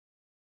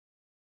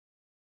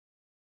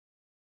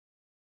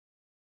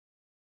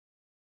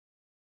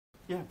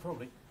Yeah,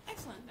 probably.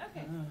 Excellent.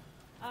 Okay.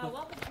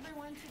 Welcome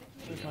everyone to the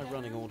community. There's my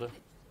running order.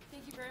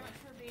 Thank you very much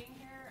for being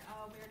here.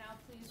 We are now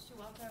pleased to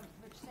welcome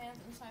Rich Sands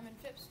and Simon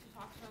Phipps to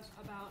talk to us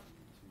about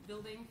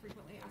building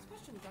frequently asked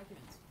questions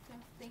documents. So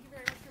thank you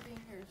very much for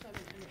being here,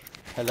 Simon and Rich.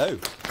 Hello.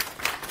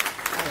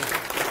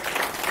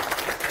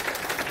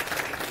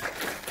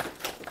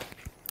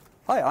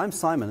 Hi, I'm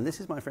Simon, and this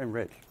is my friend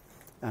Rich.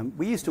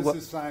 We used to work.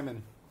 This is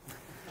Simon,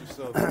 just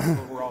so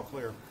we're all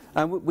clear.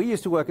 We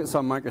used to work at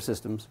Sun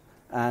Microsystems,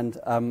 and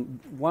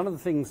one of the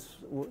things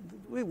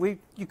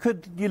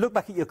you look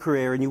back at your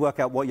career and you work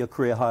out what your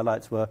career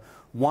highlights were.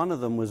 One of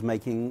them was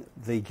making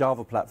the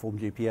Java platform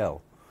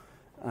GPL,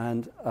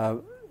 and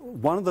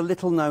one of the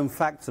little-known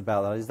facts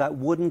about that is that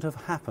wouldn't have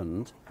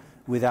happened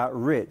without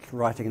Rich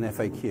writing an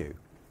FAQ.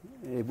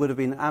 It would have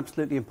been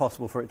absolutely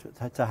impossible for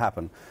it to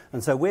happen,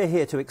 and so we're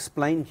here to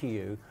explain to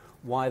you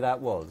why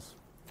that was.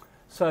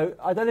 So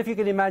I don't know if you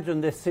can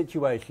imagine this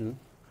situation.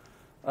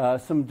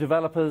 Some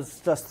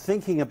developers just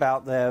thinking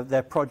about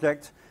their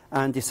project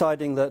and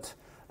deciding that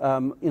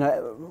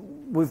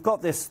we've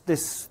got this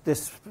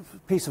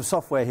piece of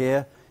software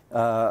here.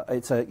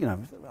 It's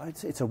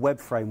a web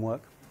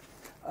framework,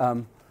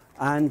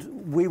 and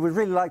we would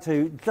really like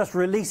to just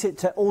release it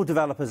to all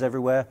developers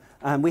everywhere.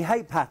 And we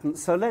hate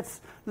patents, so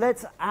let's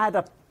add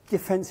a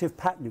defensive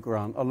patent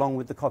grant along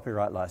with the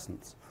copyright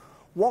license.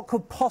 What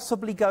could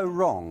possibly go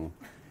wrong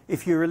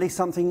if you release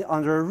something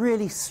under a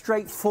really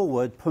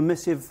straightforward,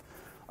 permissive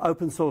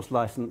open source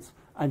license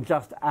and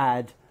just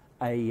add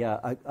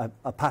a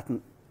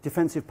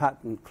defensive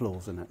patent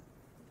clause in it?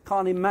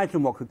 Can't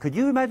imagine what could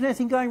you imagine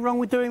anything going wrong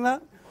with doing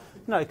that?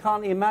 No,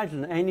 can't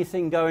imagine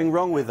anything going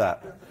wrong with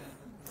that.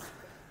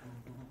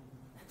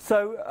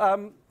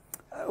 So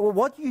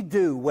what do you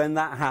do when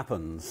that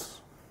happens?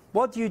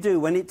 What do you do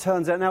when it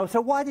turns out now? So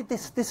why did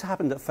this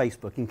happen at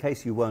Facebook, in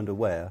case you weren't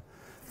aware?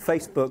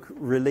 Facebook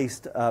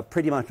released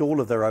pretty much all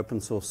of their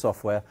open source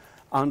software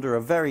under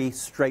a very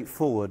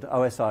straightforward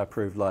OSI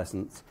approved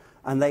license,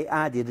 and they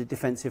added a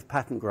defensive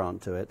patent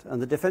grant to it,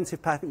 and the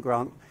defensive patent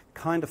grant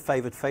kind of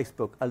favored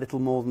Facebook a little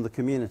more than the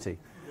community.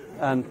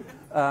 And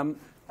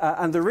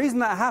the reason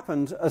that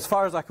happened, as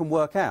far as I can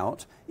work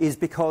out, is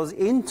because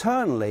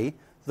internally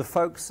the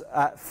folks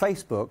at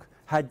Facebook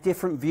had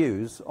different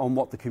views on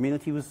what the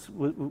community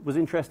was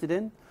interested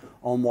in,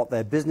 on what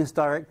their business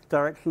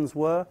directions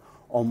were,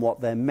 on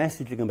what their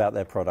messaging about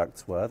their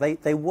products were.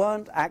 They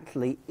weren't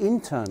actually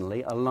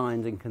internally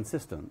aligned and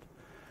consistent.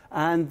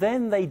 And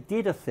then they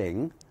did a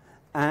thing,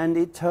 and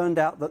it turned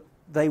out that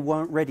they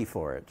weren't ready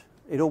for it.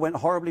 It all went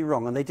horribly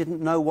wrong, and they didn't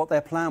know what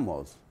their plan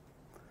was.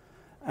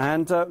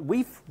 And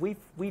we've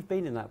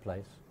been in that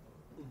place.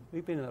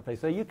 We've been in that place.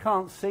 So you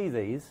can't see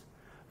these,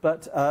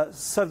 but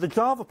so the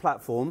Java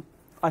platform,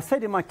 I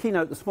said in my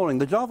keynote this morning,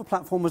 the Java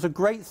platform was a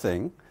great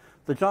thing.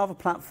 The Java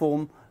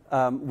platform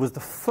was the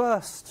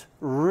first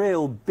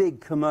real big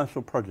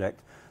commercial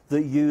project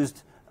that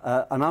used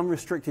an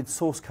unrestricted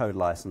source code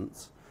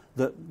license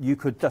that you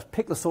could just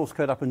pick the source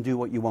code up and do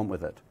what you want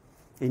with it.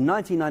 In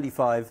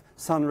 1995,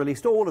 Sun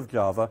released all of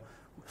Java,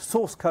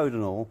 source code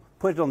and all,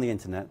 put it on the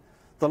internet.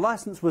 The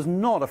license was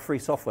not a free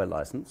software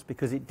license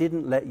because it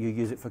didn't let you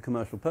use it for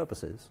commercial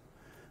purposes.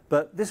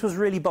 But this was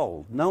really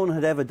bold. No one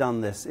had ever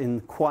done this in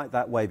quite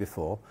that way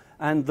before.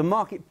 And the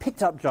market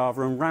picked up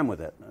Java and ran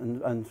with it.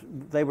 And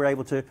they were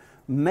able to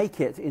make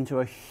it into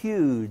a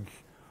huge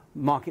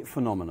market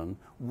phenomenon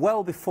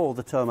well before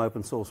the term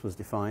open source was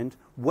defined,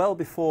 well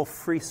before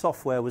free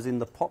software was in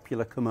the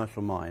popular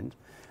commercial mind.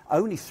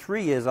 Only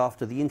 3 years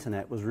after the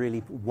internet was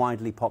really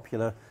widely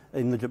popular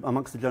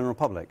amongst the general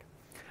public.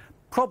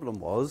 Problem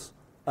was,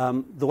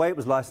 the way it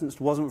was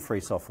licensed wasn't free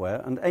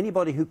software, and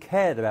anybody who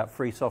cared about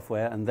free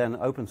software and then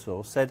open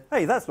source said,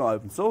 hey, that's not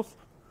open source.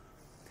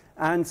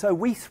 And so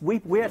we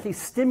actually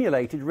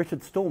stimulated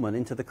Richard Stallman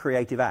into the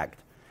creative act.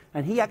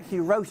 And he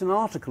actually wrote an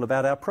article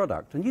about our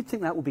product. And you'd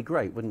think that would be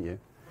great, wouldn't you?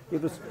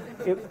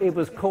 It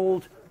was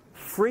called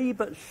Free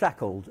But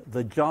Shackled,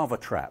 the Java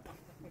Trap.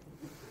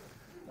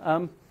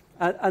 And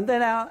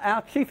then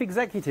our chief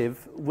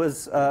executive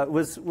was an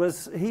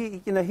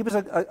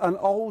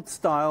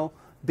old-style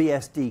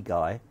BSD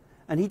guy,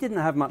 and he didn't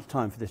have much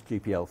time for this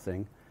GPL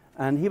thing.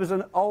 And he was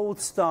an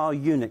old-style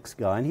Unix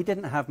guy, and he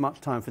didn't have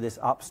much time for this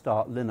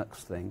upstart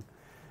Linux thing.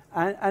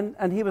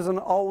 And he was an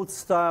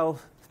old-style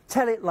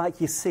tell it like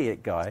you see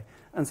it guy.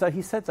 And so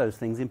he said those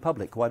things in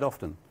public quite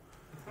often.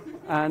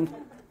 And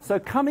so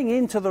coming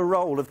into the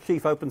role of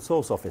Chief Open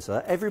Source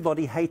Officer,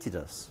 everybody hated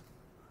us.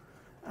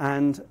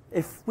 And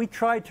if we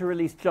tried to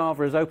release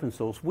Java as open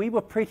source, we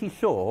were pretty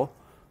sure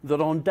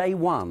that on day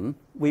one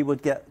we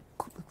would get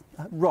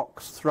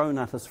rocks thrown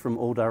at us from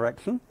all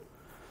direction.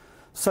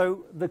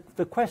 So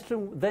the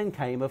question then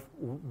came of,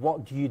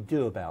 what do you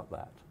do about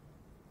that?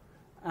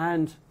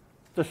 And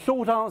the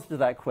short answer to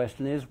that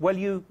question is, well,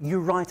 you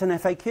write an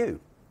FAQ.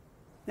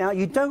 Now,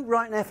 you don't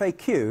write an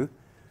FAQ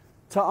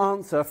to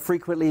answer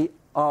frequently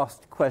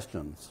asked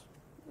questions.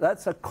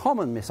 That's a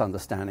common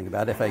misunderstanding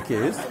about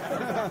FAQs.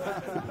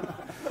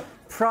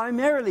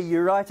 Primarily, you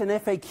write an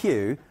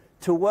FAQ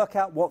to work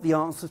out what the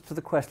answers to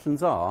the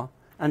questions are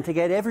and to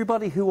get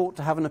everybody who ought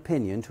to have an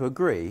opinion to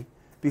agree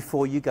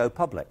before you go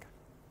public.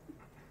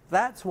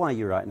 That's why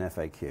you write an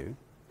FAQ.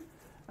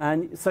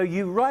 And so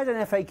you write an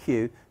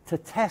FAQ to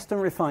test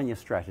and refine your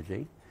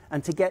strategy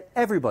and to get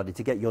everybody,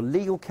 to get your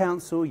legal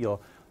counsel, your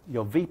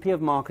VP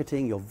of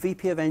marketing, your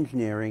VP of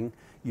engineering,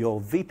 your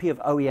VP of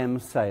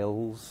OEM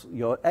sales,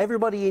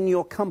 everybody in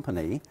your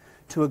company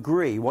to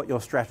agree what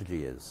your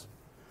strategy is.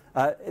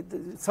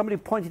 Somebody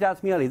pointed out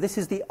to me earlier, this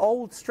is the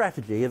old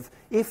strategy of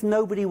if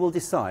nobody will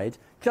decide,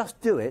 just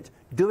do it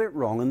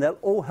wrong, and they'll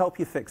all help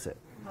you fix it.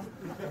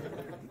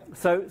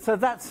 So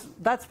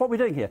that's what we're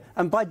doing here.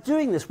 And by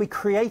doing this, we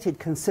created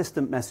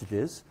consistent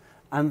messages,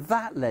 and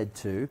that led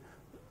to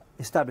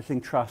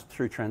establishing trust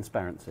through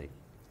transparency.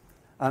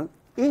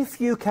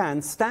 If you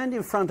can stand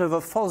in front of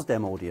a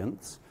FOSDEM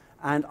audience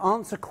and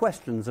answer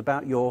questions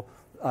about your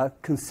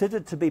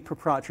considered to be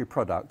proprietary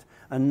product,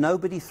 and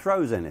nobody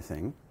throws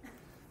anything,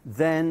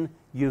 then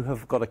you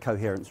have got a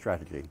coherent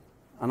strategy.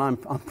 And I'm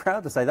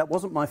proud to say that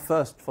wasn't my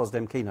first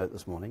FOSDEM keynote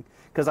this morning,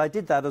 because I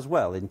did that as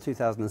well. In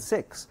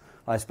 2006,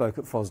 I spoke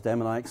at FOSDEM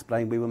and I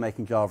explained we were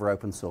making Java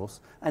open source,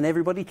 and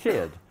everybody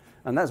cheered.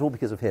 And that's all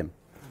because of him.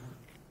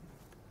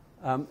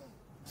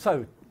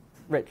 So,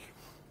 Rich.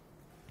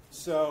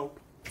 So,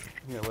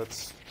 yeah,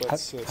 let's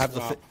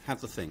have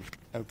the thing.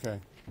 Okay.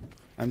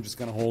 I'm just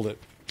going to hold it.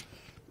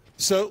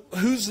 So,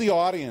 who's the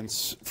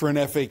audience for an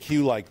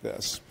FAQ like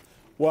this?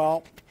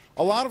 Well,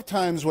 a lot of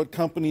times what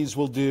companies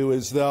will do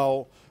is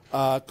they'll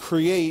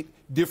create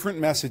different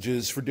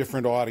messages for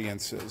different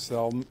audiences.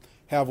 They'll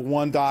have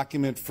one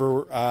document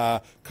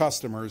for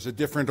customers, a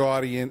different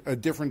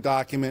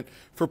document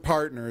for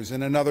partners,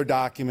 and another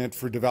document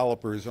for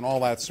developers, and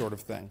all that sort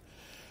of thing.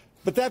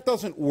 But that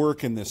doesn't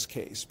work in this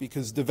case,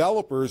 because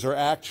developers are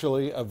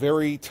actually a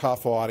very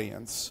tough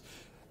audience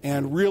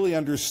and really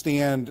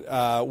understand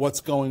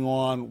what's going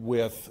on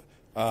with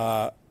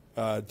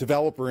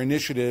developer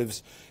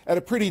initiatives at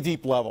a pretty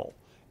deep level.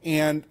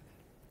 And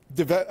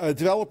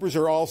developers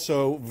are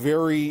also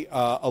very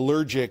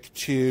allergic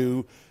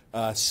to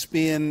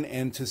spin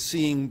and to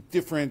seeing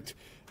different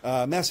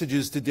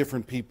messages to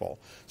different people.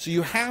 So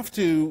you have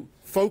to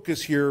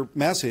focus your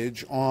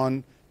message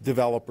on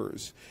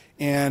developers.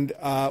 And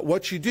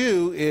what you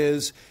do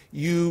is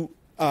you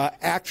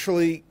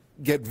actually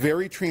get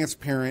very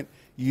transparent.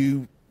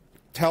 You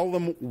tell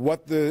them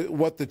what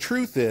the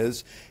truth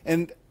is.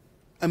 And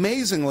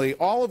amazingly,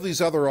 all of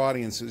these other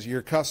audiences,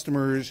 your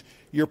customers,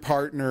 your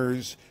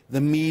partners,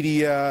 the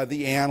media,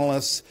 the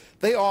analysts,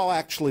 they all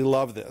actually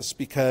love this,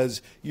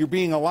 because you're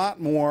being a lot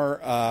more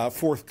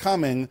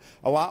forthcoming,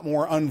 a lot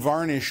more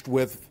unvarnished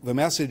with the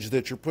message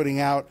that you're putting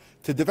out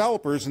to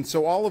developers. And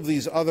so all of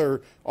these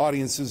other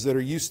audiences that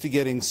are used to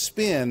getting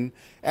spin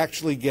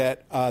actually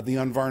get the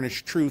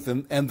unvarnished truth,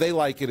 and they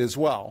like it as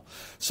well.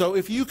 So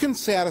if you can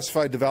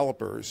satisfy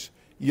developers,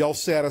 you'll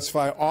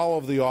satisfy all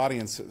of the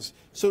audiences.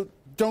 So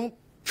don't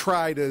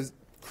try to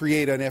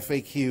create an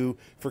FAQ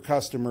for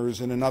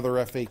customers and another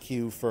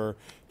FAQ for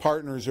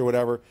partners or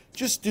whatever.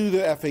 Just do the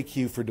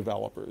FAQ for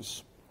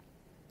developers.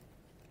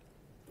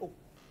 Oh,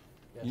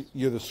 yes.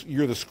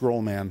 You're the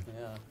scroll man.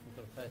 Yeah, you've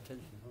got to pay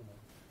attention, haven't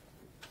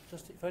I?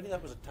 Just if only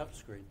that was a touch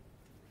screen.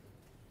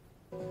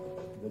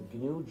 The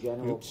GNU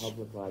General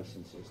Public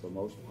License is the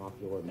most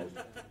popular.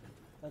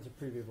 That's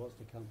a preview of what's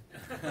to come.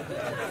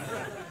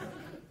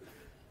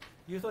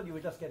 You thought you were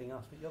just getting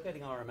us, but you're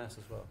getting RMS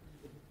as well.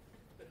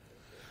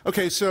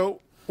 Okay,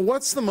 so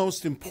what's the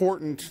most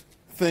important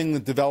thing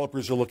that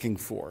developers are looking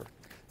for?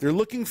 They're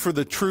looking for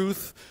the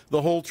truth,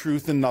 the whole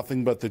truth, and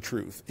nothing but the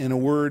truth. In a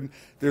word,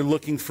 they're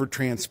looking for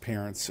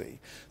transparency.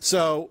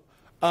 So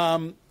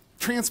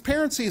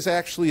transparency is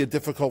actually a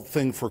difficult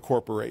thing for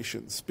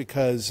corporations,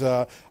 because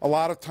a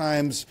lot of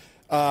times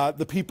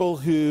the people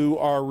who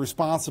are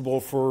responsible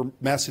for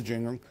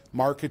messaging,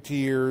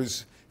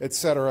 marketeers,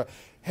 etc.,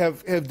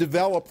 have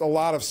developed a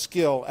lot of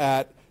skill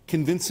at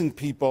convincing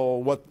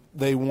people what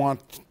they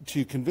want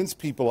to convince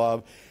people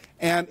of,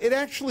 and it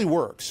actually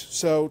works.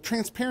 So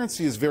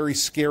transparency is very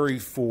scary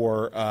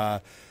for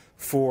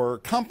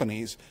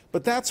companies,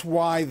 but that's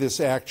why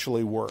this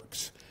actually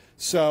works.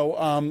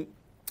 So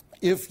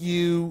if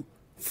you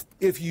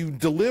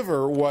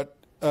deliver what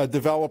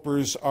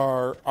developers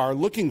are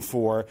looking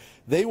for,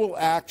 they will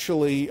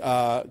actually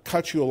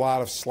cut you a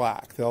lot of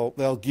slack.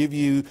 They'll give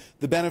you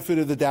the benefit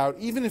of the doubt,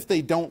 even if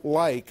they don't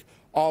like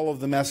all of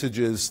the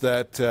messages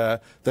that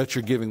that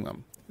you're giving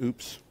them.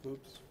 Oops.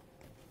 Oops.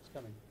 It's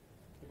coming.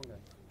 Keep on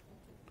going.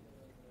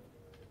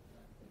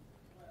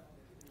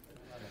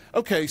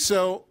 Okay,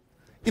 so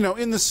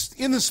in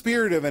the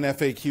spirit of an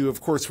FAQ, of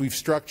course, we've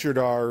structured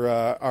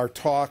our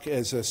talk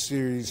as a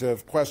series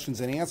of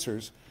questions and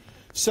answers.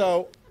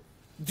 So,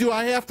 do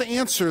I have to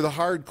answer the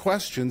hard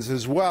questions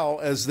as well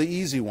as the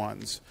easy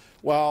ones?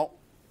 Well,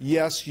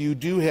 yes, you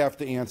do have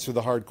to answer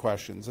the hard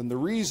questions, and the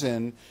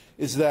reason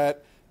is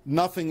that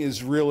nothing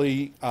is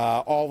really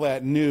all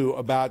that new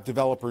about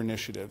developer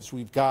initiatives.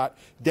 We've got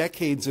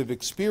decades of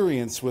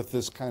experience with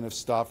this kind of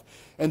stuff,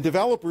 and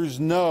developers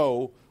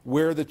know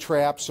where the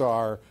traps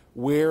are,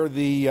 where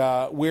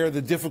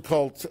the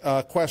difficult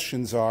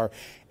questions are,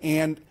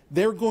 And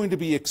they're going to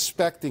be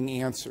expecting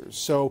answers.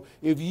 So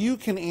if you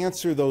can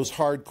answer those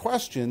hard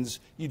questions,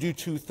 you do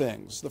two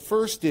things. The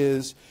first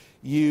is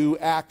you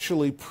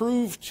actually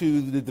prove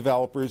to the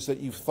developers that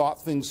you've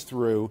thought things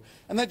through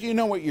and that you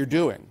know what you're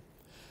doing.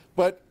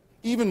 But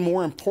even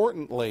more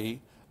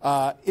importantly,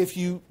 if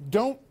you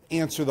don't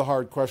answer the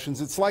hard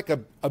questions, it's like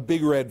a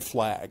big red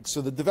flag.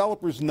 So the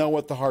developers know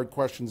what the hard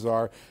questions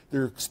are.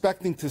 They're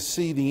expecting to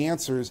see the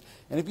answers.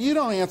 And if you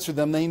don't answer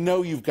them, they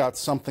know you've got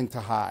something to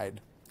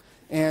hide.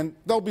 And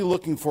they'll be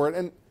looking for it.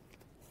 And,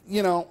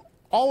 you know,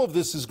 all of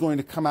this is going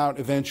to come out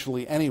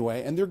eventually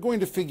anyway, and they're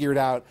going to figure it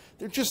out.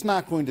 They're just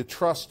not going to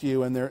trust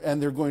you, and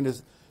they're going to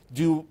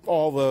do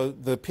all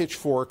the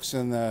pitchforks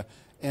and the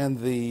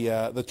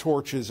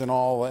torches and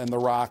the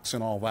rocks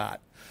and all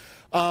that.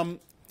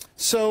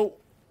 So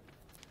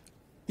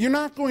you're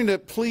not going to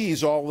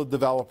please all the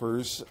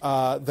developers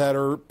that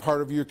are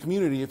part of your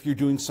community if you're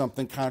doing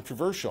something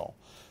controversial.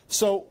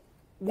 So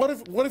what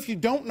if you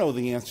don't know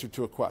the answer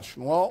to a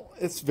question? Well,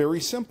 it's very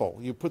simple.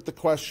 You put the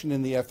question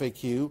in the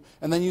FAQ,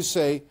 and then you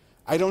say,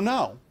 I don't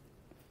know.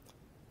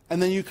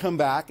 And then you come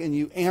back and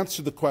you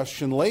answer the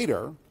question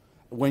later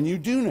when you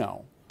do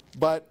know.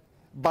 But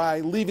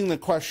by leaving the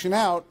question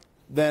out,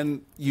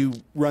 then you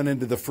run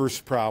into the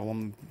first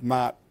problem,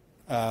 not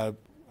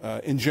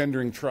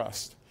engendering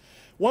trust.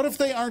 What if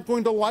they aren't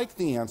going to like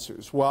the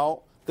answers?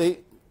 Well,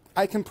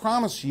 I can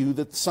promise you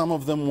that some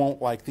of them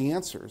won't like the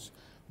answers.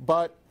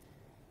 But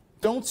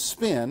don't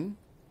spin,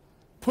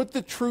 put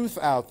the truth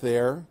out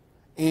there,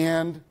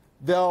 and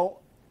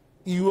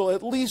you will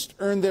at least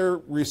earn their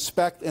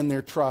respect and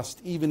their trust,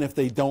 even if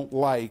they don't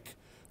like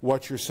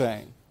what you're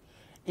saying.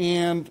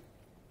 And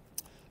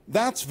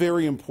that's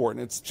very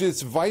important. It's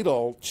just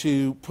vital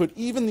to put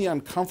even the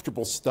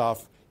uncomfortable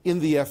stuff in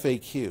the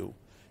FAQ,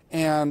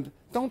 and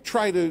don't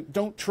try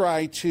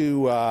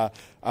to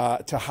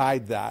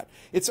hide that.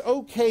 It's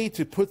okay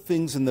to put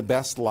things in the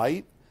best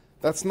light.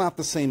 That's not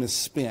the same as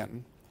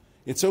spin.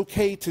 It's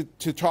okay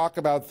to talk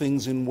about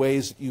things in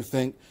ways that you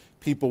think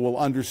people will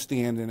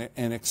understand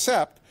and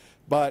accept,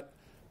 but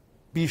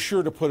be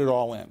sure to put it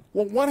all in.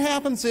 Well, what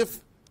happens if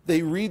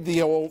they read the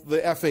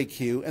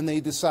FAQ and they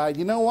decide,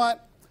 you know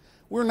what,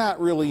 we're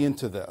not really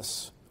into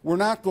this. We're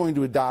not going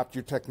to adopt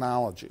your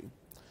technology.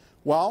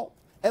 Well,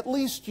 at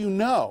least you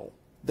know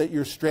that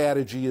your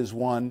strategy is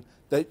one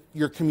that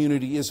your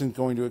community isn't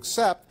going to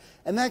accept,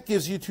 and that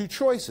gives you two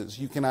choices.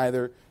 You can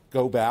either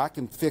go back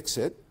and fix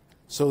it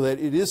so that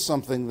it is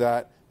something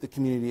that the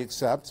community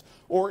accepts,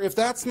 or if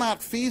that's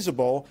not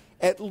feasible,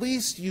 at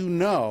least you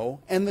know,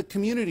 and the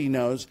community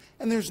knows,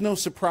 and there's no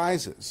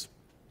surprises.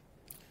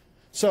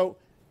 So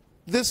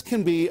this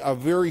can be a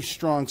very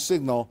strong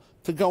signal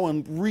to go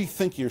and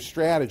rethink your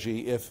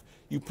strategy if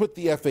you put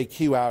the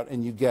FAQ out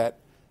and you get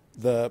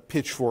the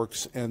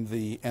pitchforks and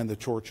the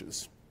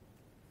torches.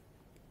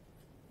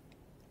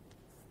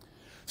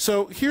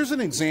 So here's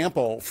an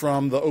example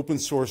from the open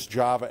source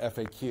Java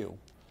FAQ.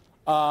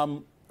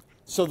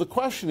 So the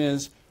question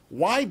is,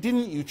 why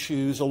didn't you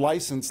choose a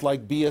license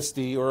like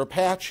BSD or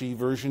Apache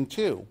version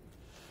 2?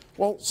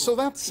 Well, so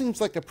that seems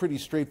like a pretty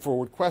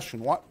straightforward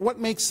question. What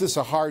makes this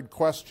a hard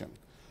question?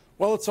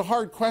 Well, it's a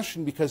hard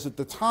question because at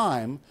the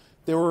time,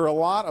 there were a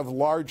lot of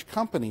large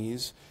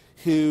companies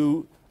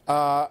who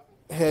had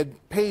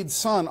paid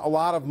Sun a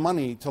lot of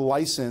money to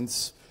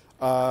license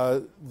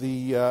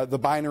the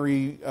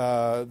binary,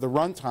 the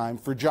runtime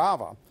for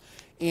Java.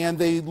 And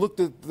they looked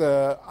at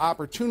the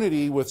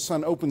opportunity with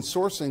Sun open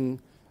sourcing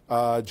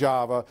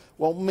Java.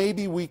 Well,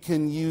 maybe we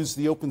can use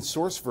the open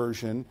source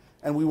version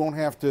and we won't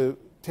have to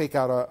take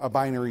out a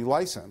binary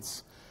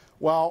license.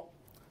 Well,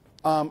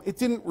 it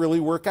didn't really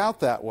work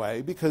out that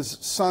way because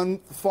Sun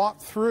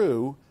thought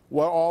through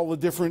what all the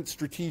different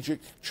strategic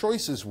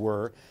choices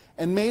were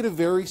and made a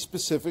very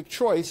specific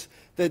choice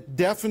that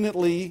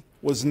definitely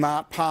was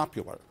not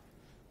popular.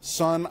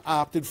 Sun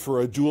opted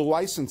for a dual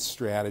license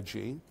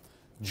strategy,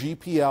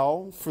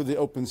 GPL for the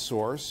open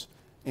source,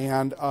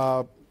 and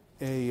a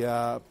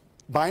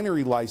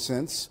binary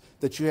license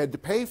that you had to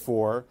pay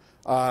for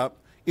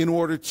in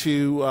order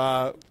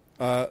to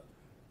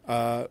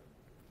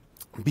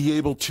be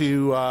able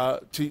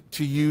to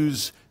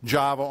use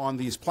Java on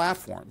these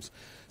platforms.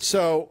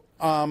 So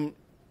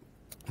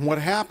what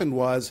happened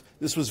was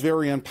this was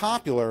very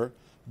unpopular,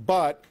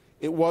 but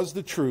it was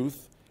the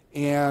truth,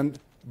 and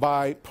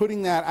by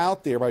putting that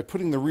out there, by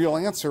putting the real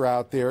answer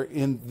out there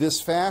in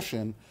this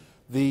fashion,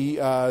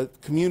 the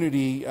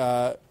community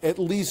at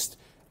least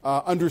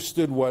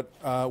understood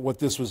what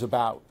this was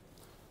about.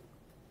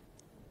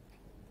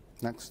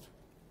 Next.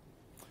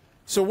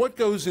 So what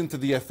goes into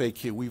the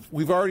FAQ?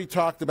 We've already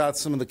talked about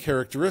some of the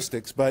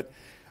characteristics, but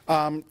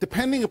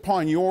depending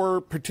upon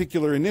your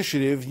particular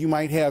initiative, you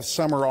might have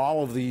some or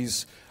all of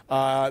these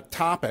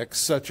topics,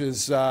 such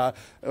as,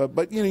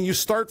 but you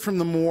start from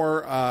the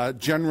more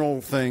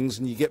general things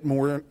and you get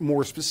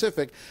more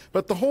specific.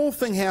 But the whole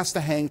thing has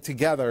to hang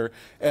together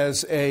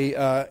as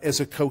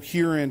a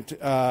coherent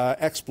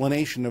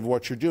explanation of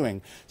what you're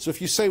doing. So if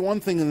you say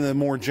one thing in the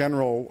more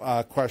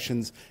general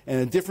questions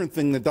and a different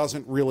thing that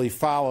doesn't really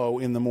follow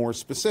in the more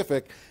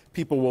specific,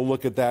 people will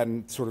look at that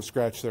and sort of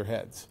scratch their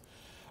heads.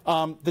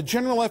 The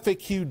general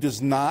FAQ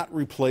does not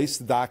replace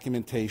the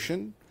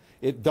documentation.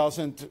 It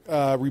doesn't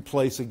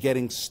replace a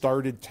getting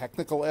started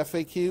technical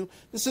FAQ.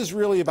 This is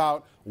really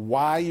about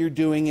why you're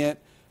doing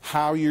it,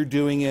 how you're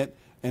doing it,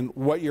 and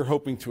what you're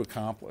hoping to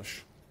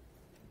accomplish.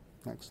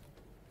 Next.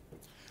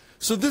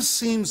 So this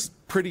seems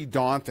pretty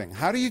daunting.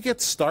 How do you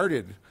get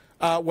started?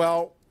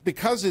 Well,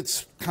 because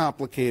it's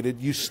complicated,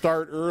 you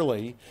start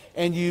early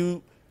and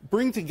you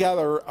bring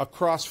together a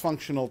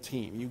cross-functional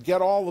team. You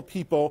get all the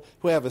people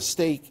who have a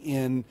stake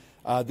in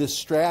this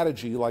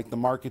strategy, like the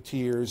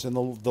marketeers and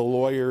the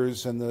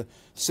lawyers and the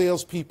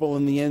salespeople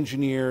and the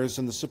engineers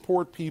and the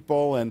support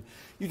people, and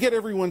you get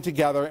everyone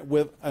together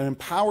with an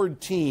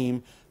empowered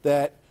team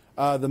that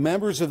the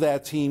members of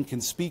that team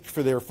can speak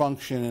for their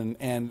function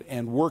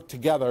and work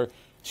together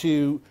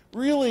to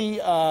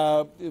really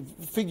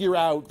figure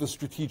out the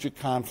strategic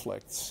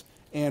conflicts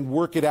and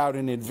work it out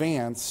in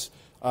advance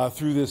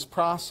through this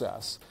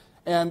process.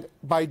 And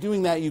by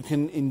doing that, you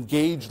can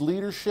engage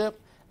leadership,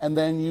 and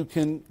then you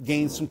can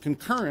gain some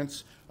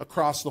concurrence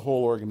across the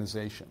whole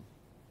organization.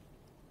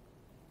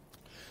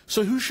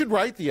 So who should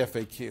write the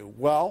FAQ?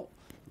 Well,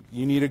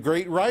 you need a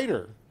great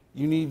writer.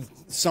 You need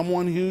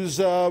someone who's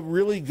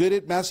really good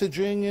at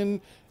messaging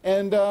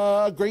and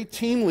a great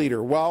team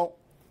leader. Well,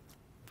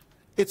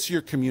 it's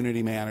your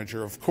community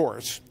manager, of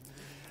course.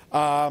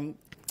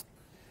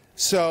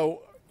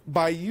 So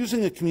by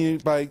using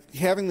by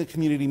having the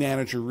community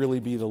manager really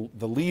be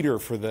the leader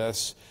for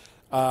this,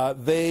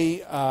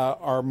 they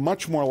are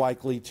much more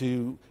likely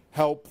to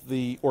help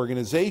the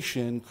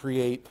organization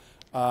create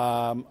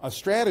a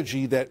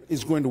strategy that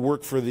is going to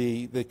work for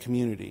the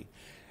community.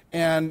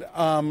 And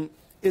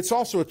it's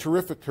also a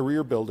terrific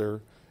career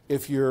builder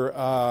if you're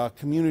a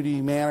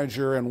community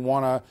manager and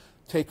want to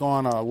take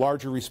on a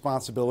larger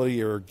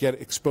responsibility or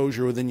get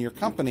exposure within your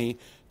company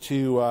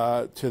to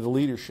the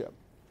leadership.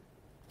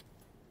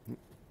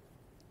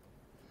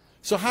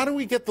 So how do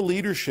we get the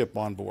leadership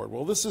on board?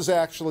 Well, this is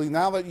actually,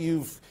 now that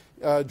you've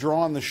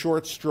drawn the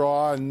short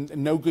straw and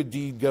no good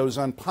deed goes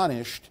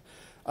unpunished,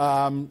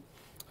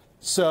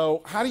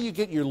 so how do you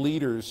get your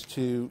leaders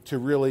to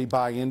really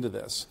buy into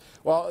this?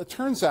 Well, it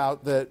turns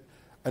out that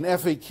an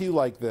FAQ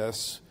like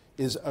this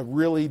is a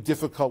really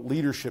difficult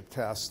leadership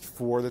test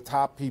for the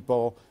top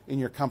people in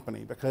your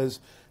company, because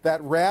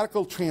that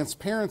radical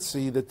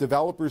transparency that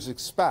developers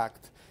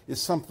expect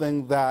is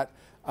something that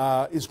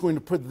is going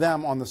to put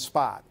them on the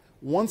spot.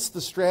 Once the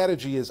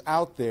strategy is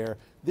out there,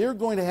 they're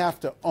going to have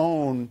to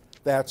own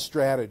that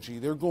strategy.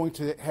 They're going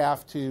to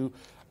have to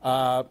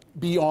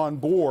be on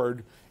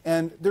board,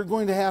 and they're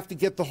going to have to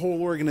get the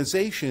whole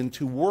organization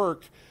to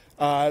work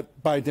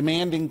by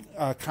demanding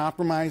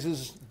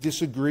compromises,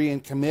 disagree,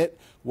 and commit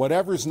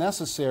whatever's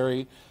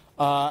necessary.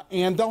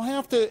 And they'll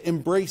have to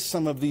embrace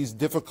some of these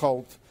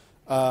difficult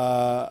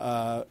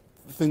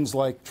things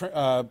like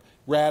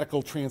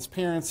radical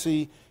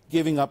transparency,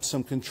 giving up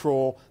some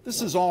control.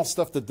 This is all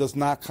stuff that does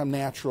not come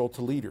natural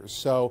to leaders.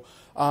 So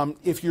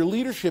if your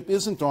leadership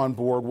isn't on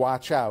board,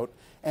 watch out.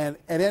 And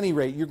at any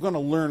rate, you're going to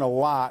learn a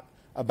lot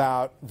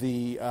about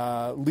the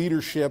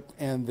leadership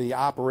and the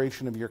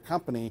operation of your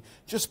company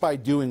just by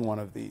doing one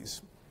of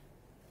these.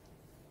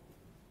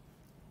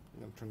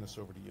 I'm going to turn this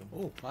over to you.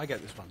 Oh, I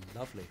get this one.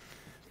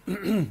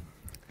 Lovely.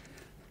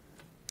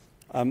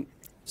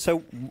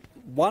 So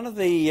one of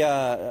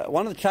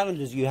the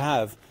challenges you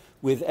have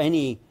with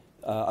any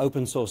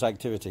open source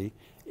activity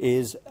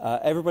is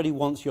everybody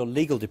wants your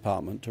legal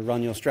department to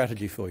run your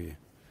strategy for you.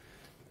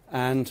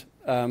 And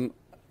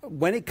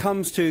when it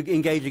comes to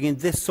engaging in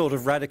this sort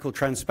of radical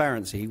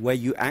transparency, where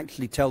you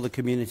actually tell the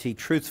community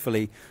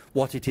truthfully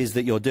what it is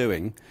that you're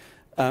doing,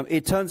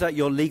 it turns out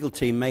your legal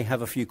team may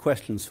have a few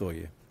questions for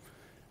you.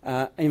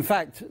 In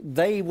fact,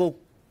 they will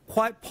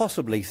quite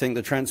possibly think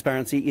that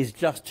transparency is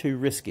just too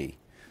risky,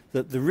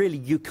 that really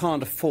you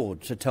can't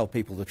afford to tell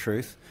people the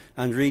truth,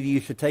 and really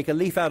you should take a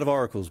leaf out of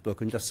Oracle's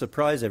book and just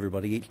surprise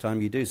everybody each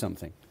time you do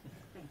something.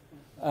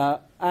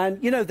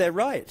 And, you know, they're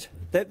right.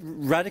 That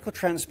radical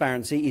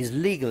transparency is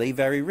legally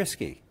very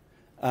risky.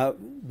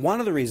 One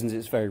of the reasons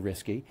it's very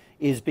risky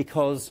is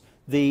because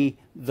the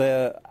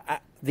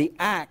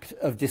act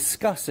of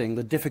discussing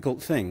the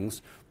difficult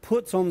things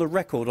puts on the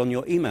record on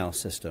your email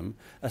system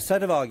a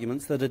set of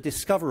arguments that are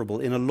discoverable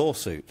in a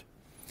lawsuit.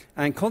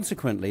 And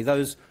consequently,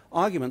 those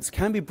arguments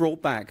can be brought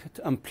back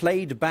and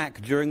played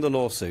back during the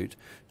lawsuit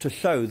to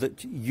show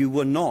that you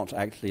were not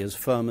actually as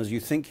firm as you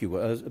think you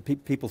were, as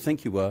people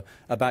think you were,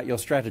 about your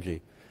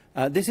strategy.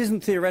 This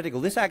isn't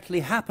theoretical. This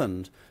actually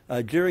happened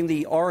during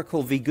the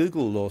Oracle v.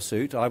 Google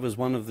lawsuit. I was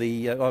one of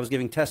the. I was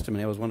giving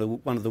testimony. I was one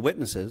of the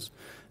witnesses,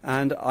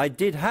 and I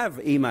did have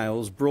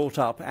emails brought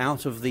up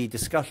out of the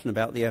discussion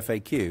about the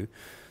FAQ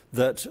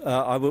that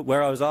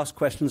where I was asked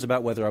questions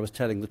about whether I was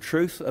telling the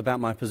truth about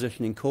my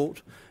position in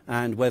court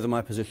and whether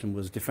my position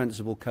was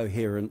defensible,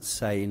 coherent,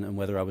 sane, and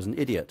whether I was an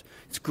idiot.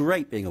 It's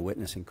great being a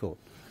witness in court.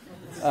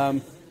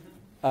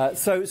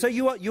 So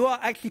you are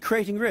actually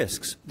creating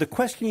risks. The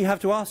question you have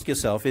to ask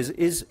yourself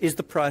is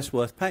the price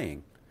worth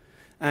paying?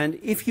 And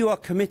if you are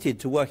committed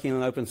to working in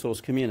an open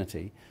source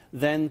community,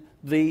 then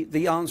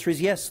the answer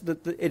is yes,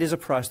 that it is a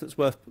price that's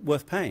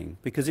worth paying.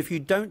 Because if you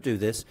don't do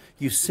this,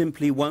 you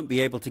simply won't be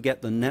able to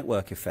get the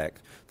network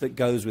effect that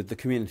goes with the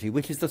community,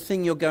 which is the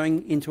thing you're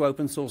going into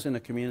open source in a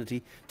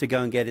community to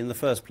go and get in the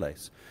first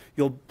place.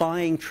 You're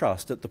buying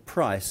trust at the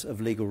price of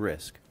legal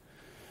risk.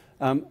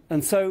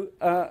 And so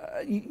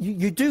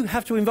you do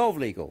have to involve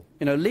legal.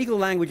 You know, legal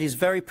language is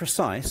very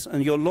precise,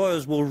 and your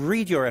lawyers will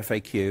read your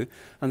FAQ,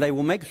 and they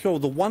will make sure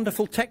the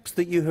wonderful text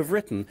that you have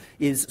written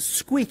is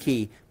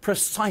squeaky,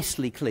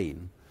 precisely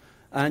clean.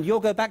 And you'll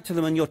go back to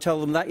them and you'll tell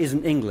them that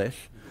isn't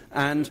English,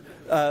 and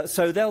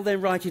so they'll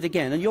then write it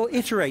again. And you'll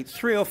iterate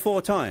 3 or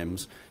 4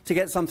 times to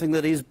get something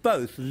that is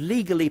both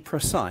legally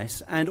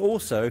precise and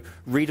also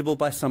readable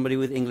by somebody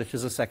with English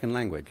as a second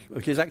language,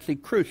 which is actually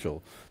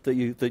crucial that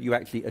you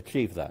actually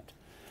achieve that.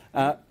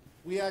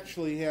 We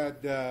actually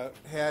had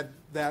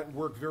that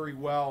work very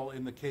well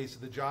in the case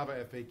of the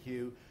Java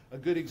FAQ. A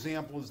good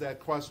example is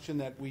that question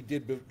that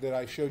that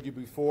I showed you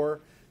before.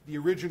 The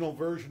original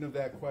version of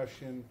that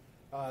question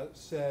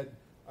said,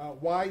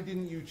 why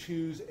didn't you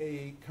choose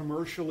a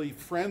commercially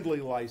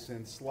friendly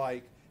license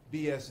like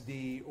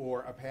BSD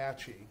or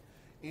Apache?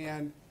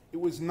 And it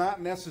was not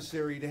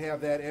necessary to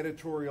have that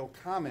editorial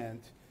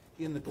comment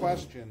in the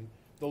question.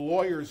 The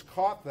lawyers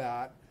caught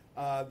that.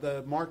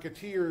 The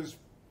marketeers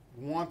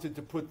wanted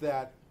to put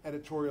that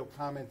editorial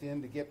comment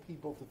in to get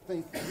people to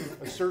think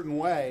a certain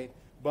way,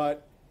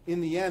 but in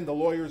the end, the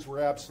lawyers were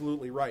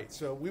absolutely right.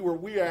 So we were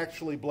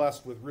actually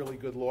blessed with really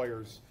good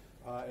lawyers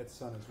at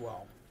Sun as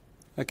well.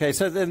 Okay,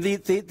 so then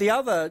the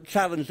other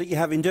challenge that you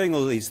have in doing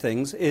all these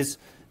things is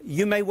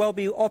you may well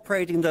be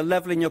operating at a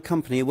level in your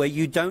company where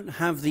you don't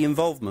have the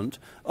involvement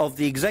of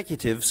the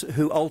executives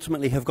who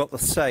ultimately have got the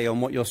say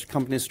on what your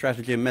company's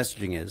strategy and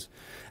messaging is.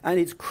 And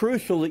it's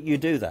crucial that you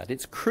do that.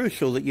 It's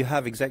crucial that you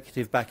have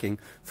executive backing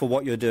for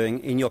what you're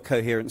doing in your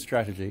coherent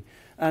strategy.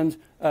 And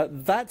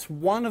that's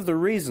one of the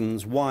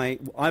reasons why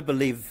I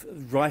believe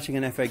writing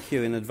an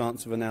FAQ in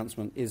advance of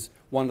announcement is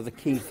one of the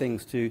key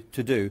things to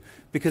do,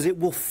 because it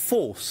will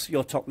force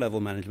your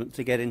top-level management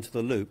to get into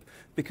the loop,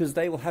 because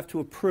they will have to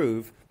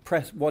approve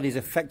what is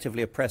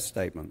effectively a press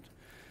statement.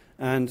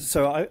 And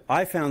so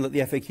I found that the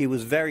FAQ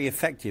was very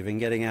effective in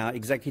getting our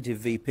executive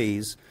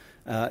VPs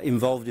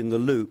involved in the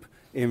loop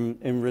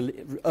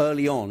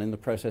early on in the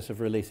process of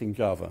releasing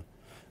Java.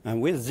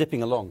 And we're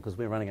zipping along because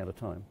we're running out of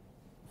time.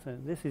 So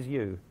this is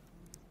you.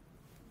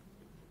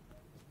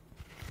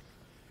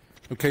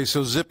 Okay,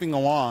 so zipping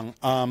along.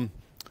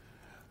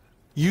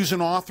 Use an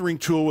authoring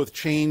tool with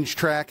change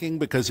tracking,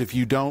 because if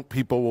you don't,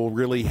 people will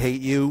really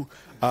hate you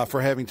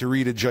for having to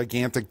read a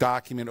gigantic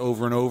document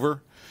over and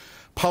over.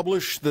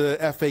 Publish the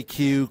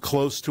FAQ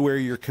close to where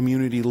your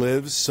community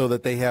lives so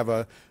that they have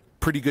a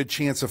pretty good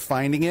chance of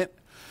finding it.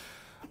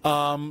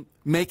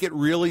 Make it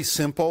really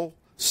simple.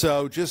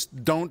 So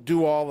just don't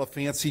do all the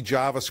fancy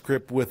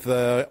JavaScript with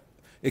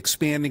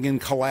expanding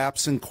and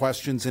collapsing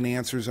questions and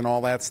answers and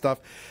all that stuff.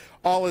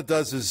 All it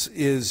does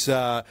is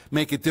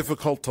make it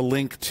difficult to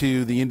link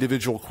to the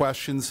individual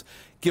questions.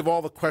 Give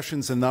all the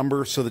questions a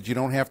number so that you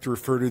don't have to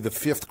refer to the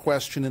 5th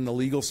question in the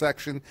legal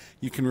section.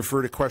 You can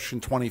refer to question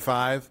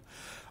 25.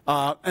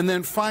 And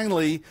then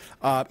finally,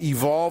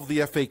 evolve the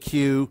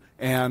FAQ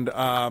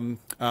and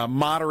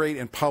moderate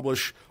and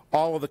publish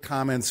all of the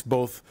comments,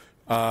 both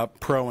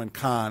pro and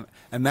con.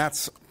 And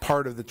that's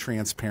part of the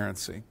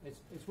transparency.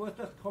 It's worth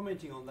just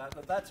commenting on that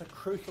that's a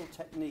crucial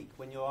technique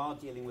when you are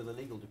dealing with a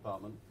legal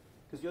department,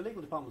 because your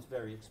legal department's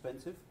very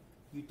expensive.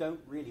 You don't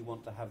really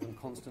want to have them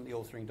constantly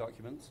authoring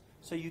documents.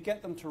 So you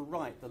get them to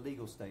write the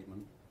legal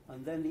statement,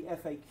 and then the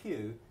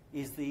FAQ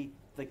is the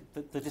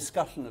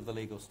discussion of the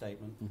legal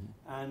statement.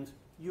 Mm-hmm. And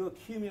you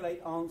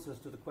accumulate answers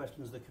to the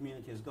questions the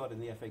community has got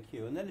in the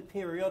FAQ, and then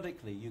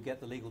periodically you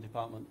get the legal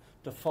department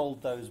to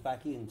fold those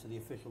back into the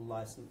official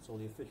license or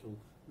the official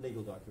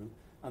legal document.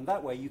 And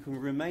that way you can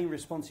remain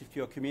responsive to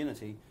your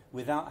community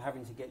without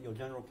having to get your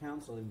general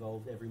counsel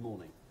involved every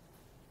morning.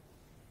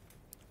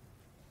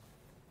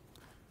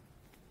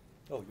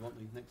 Oh, you want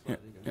the next slide?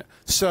 Yeah.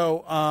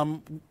 So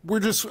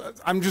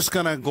I'm just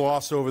going to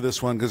gloss over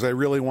this one because I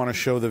really want to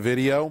show the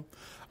video.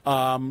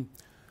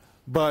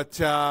 But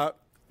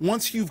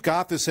once you've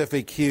got this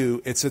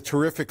FAQ, it's a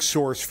terrific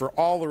source for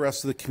all the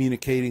rest of the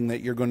communicating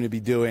that you're going to be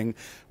doing,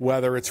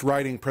 whether it's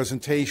writing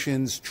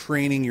presentations,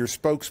 training your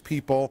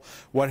spokespeople,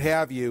 what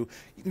have you.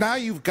 Now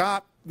you've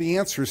got the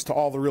answers to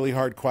all the really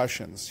hard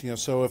questions. You know,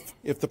 so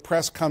if the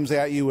press comes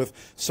at you with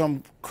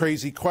some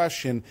crazy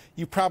question,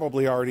 you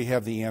probably already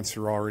have the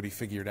answer already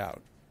figured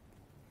out.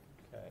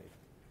 Okay.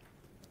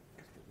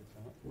 Let's get this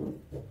up.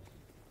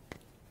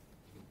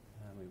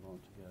 And we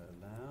want to go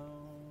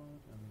loud.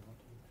 And we want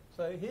to...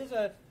 So here's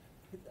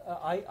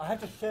I have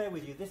to share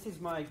with you. This is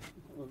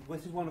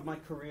This is one of my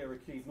career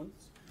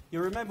achievements.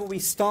 You remember we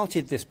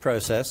started this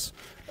process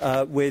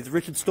with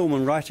Richard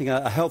Stallman writing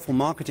a helpful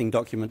marketing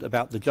document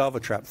about the Java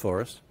trap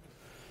for us.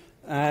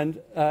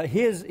 And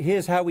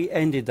here's how we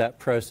ended that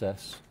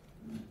process.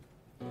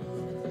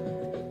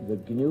 The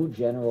GNU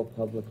General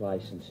Public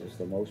License is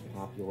the most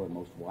popular and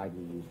most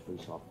widely used free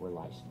software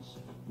license.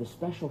 The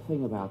special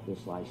thing about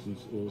this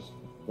license is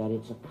that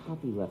it's a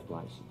copyleft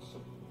license.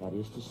 That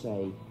is to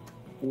say,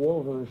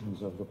 all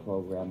versions of the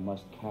program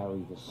must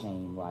carry the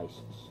same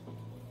license.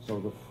 So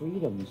the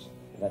freedoms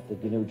that the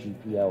GNU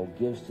GPL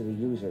gives to the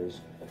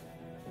users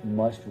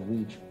must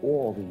reach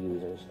all the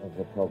users of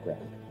the program.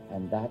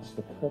 And that's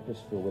the purpose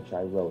for which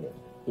I wrote it.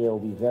 It'll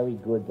be very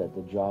good that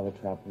the Java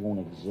trap won't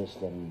exist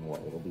anymore.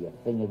 It'll be a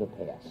thing of the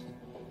past.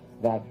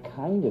 That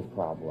kind of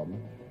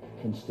problem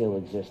can still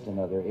exist in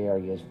other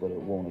areas, but it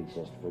won't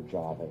exist for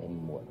Java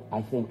anymore.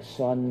 I think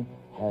Sun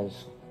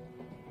has,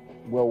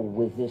 well,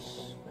 with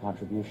this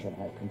contribution,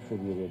 has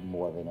contributed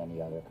more than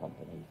any other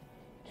company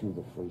to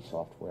the free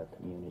software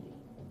community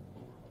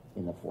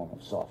in the form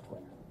of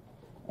software.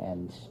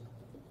 And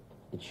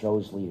it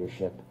shows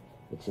leadership.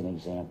 It's an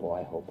example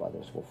I hope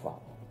others will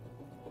follow.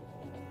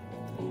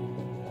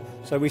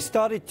 So we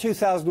started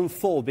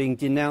 2004 being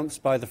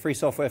denounced by the Free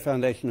Software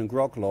Foundation and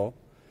Grok Law,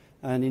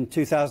 and in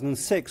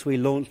 2006 we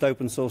launched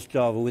open source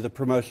Java with a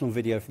promotional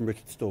video from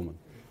Richard Stallman.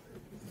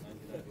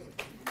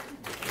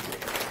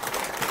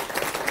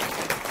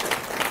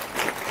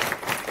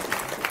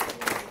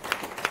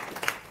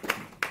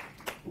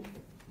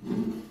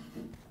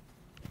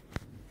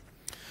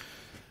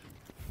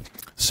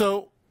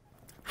 So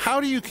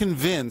how do you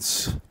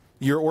convince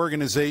your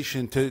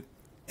organization to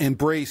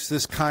embrace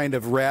this kind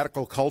of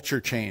radical culture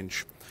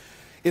change?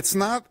 It's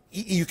not,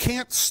 you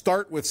can't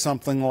start with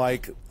something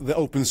like the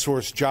open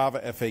source Java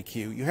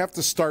FAQ. You have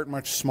to start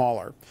much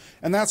smaller.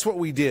 And that's what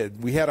we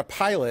did. We had a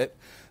pilot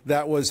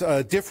that was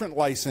a different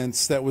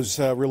license that was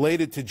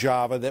related to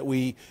Java that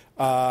we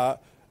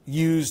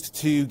used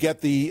to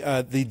get the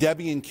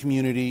Debian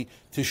community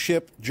to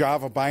ship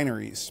Java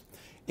binaries.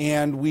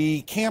 And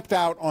we camped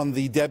out on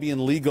the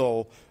Debian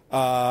legal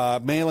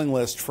mailing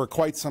list for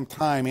quite some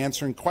time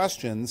answering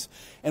questions,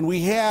 and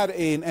we had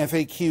an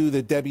FAQ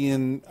that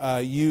Debian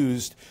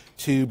used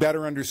to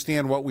better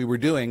understand what we were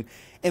doing,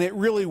 and it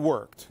really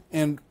worked,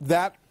 and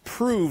that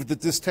proved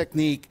that this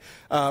technique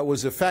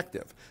was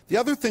effective. The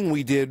other thing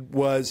we did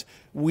was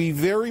we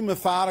very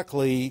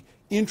methodically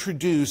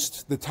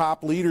introduced the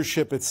top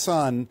leadership at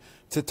Sun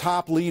to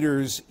top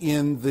leaders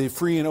in the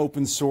free and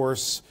open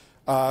source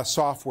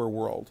software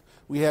world.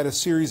 We had a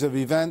series of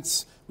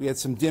events. We had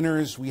some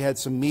dinners, we had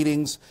some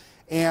meetings,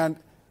 and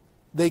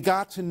they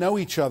got to know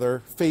each other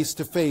face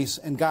to face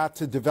and got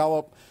to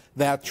develop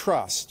that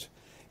trust.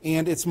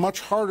 And it's much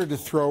harder to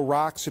throw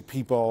rocks at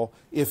people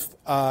if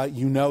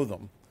you know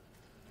them.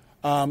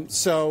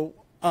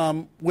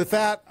 With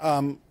that,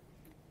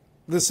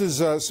 this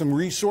is some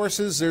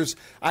resources.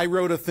 I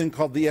wrote a thing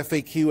called the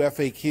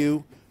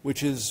FAQ,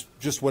 which is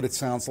just what it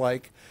sounds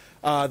like.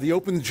 The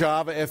Open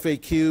Java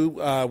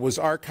FAQ was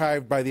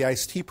archived by the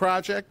ICE-T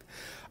project.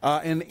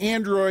 And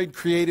Android,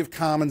 Creative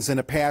Commons, and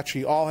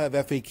Apache all have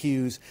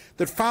FAQs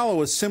that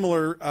follow a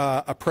similar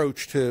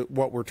approach to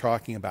what we're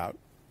talking about.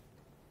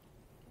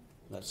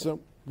 So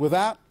with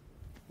that,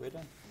 We're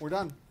done. we're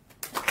done.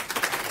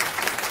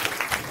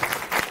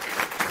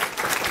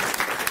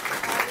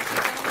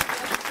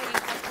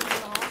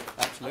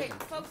 Absolutely. Okay,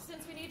 folks,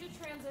 since we need to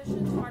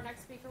transition to our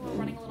next speaker, we're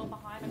running a little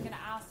behind. I'm going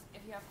to ask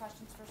if you have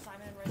questions for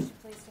Simon and Rich,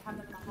 please to have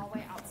them in the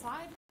hallway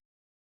outside.